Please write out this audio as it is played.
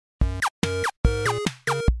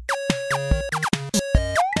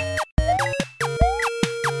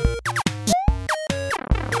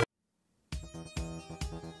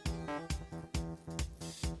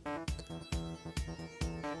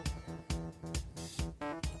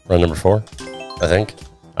Run number 4, I think.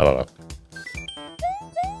 I don't know.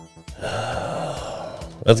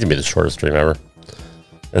 That's gonna be the shortest stream ever.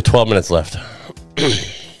 There are 12 minutes left.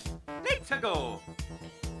 Let's go.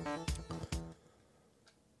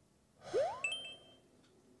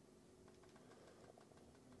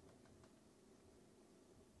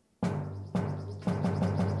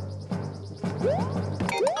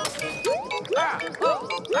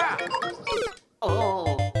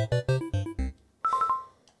 Oh.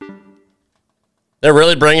 They're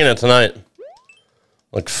really bringing it tonight.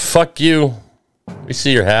 Like, fuck you. We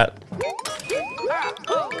see your hat.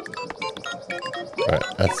 Alright,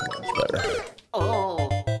 that's much better.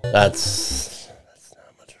 That's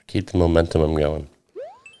not much. Keep the momentum going.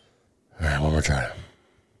 Alright, one more try.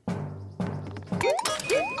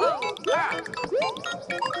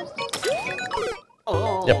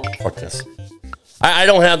 Yep, fuck this. I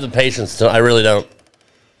don't have the patience to, I really don't.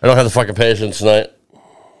 I don't have the fucking patience tonight.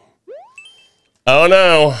 Oh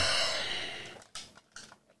no.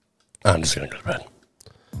 I'm just gonna go to bed.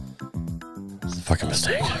 It's a fucking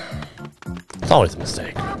mistake. It's always a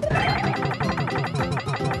mistake.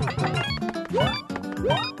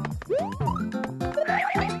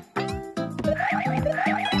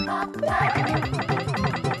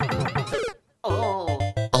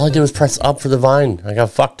 All I did was press up for the vine. I got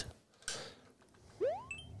fucked.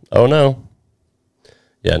 Oh no.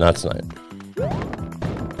 Yeah, not tonight.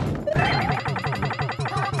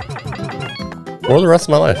 Or the rest of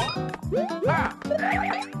my life.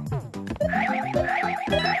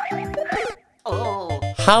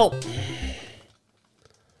 How?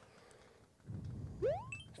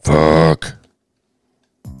 Fuck.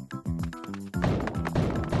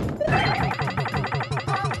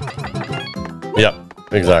 Yep,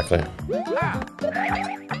 exactly.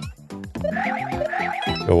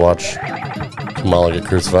 Go watch Kamala get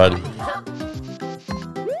crucified.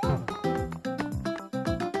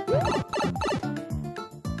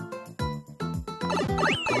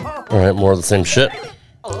 Alright, more of the same shit.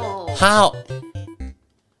 How?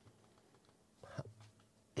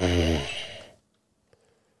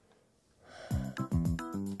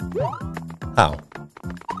 How?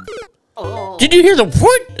 Did you hear the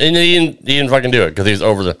what? And he didn't fucking do it because he's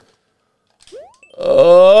over the.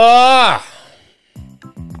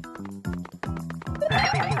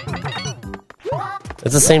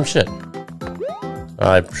 It's the same shit.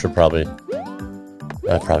 I probably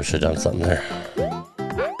should have done something there.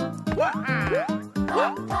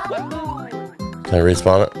 Can I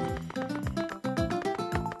respawn it?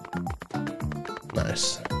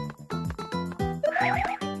 Nice.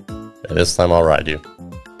 Yeah, this time I'll ride you.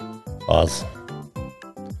 Pause.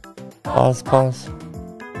 Pause, pause.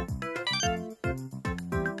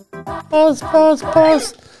 Pause, pause,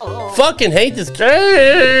 pause. Fucking hate this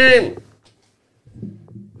game!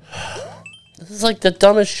 This is like the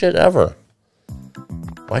dumbest shit ever.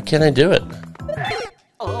 Why can't I do it?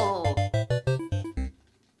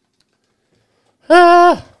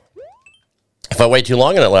 If I wait too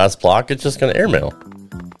long in that last block, it's just gonna airmail.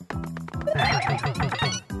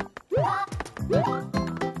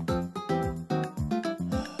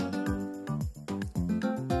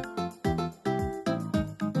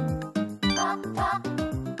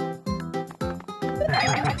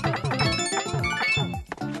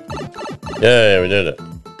 Yay, we did it.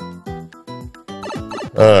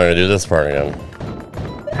 Oh, I'm gonna do this part again.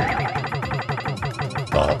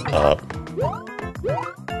 Up.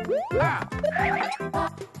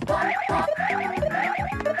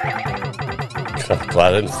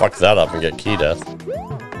 Glad I didn't fuck that up and get key death.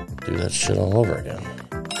 Do that shit all over again.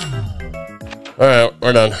 Alright,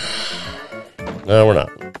 we're done. No, we're not.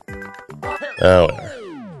 Oh, whatever.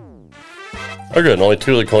 Oh, good. Only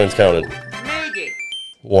 2 of the coins counted.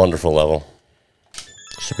 Wonderful level.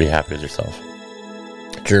 Should be happy with yourself.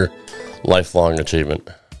 It's your lifelong achievement.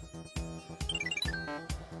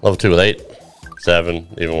 Level 2 with 8. 7.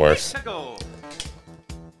 Even worse.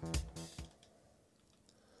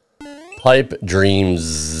 Pipe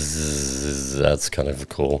Dreams. That's kind of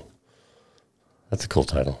cool. That's a cool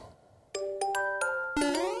title.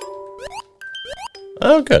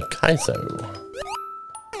 Oh, good. Kaiso.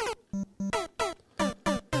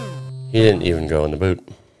 He didn't even go in the boot.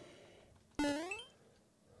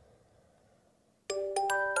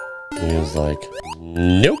 He was like,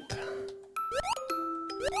 nope.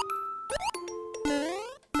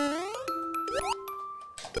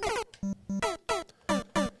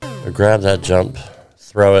 Grab that jump,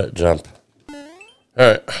 throw it, jump.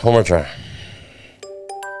 Alright, one more try.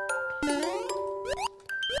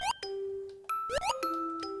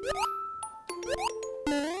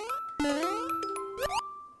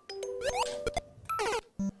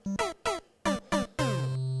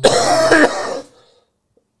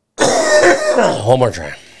 One more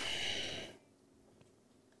try.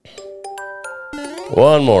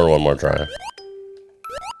 One more try.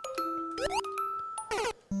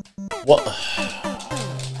 What?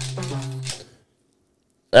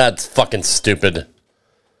 That's fucking stupid.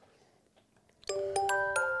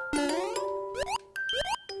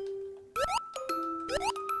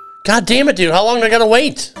 God damn it, dude. How long do I gotta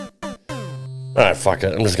wait? Alright, fuck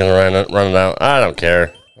it. I'm just gonna run it out. I don't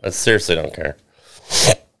care. I seriously don't care.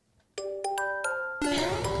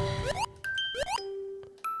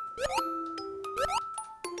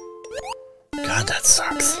 God, that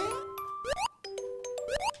sucks.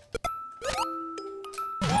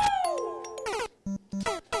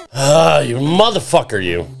 Ah, you motherfucker,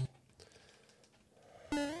 you.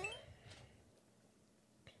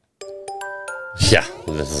 Yeah,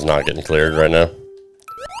 this is not getting cleared right now.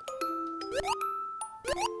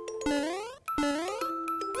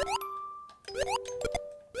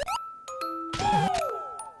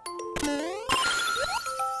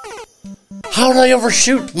 How did I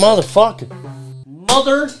overshoot? Motherfucker.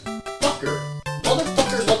 Motherfucker.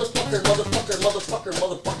 Motherfucker, motherfucker, motherfucker, motherfucker,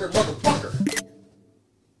 motherfucker, motherfucker.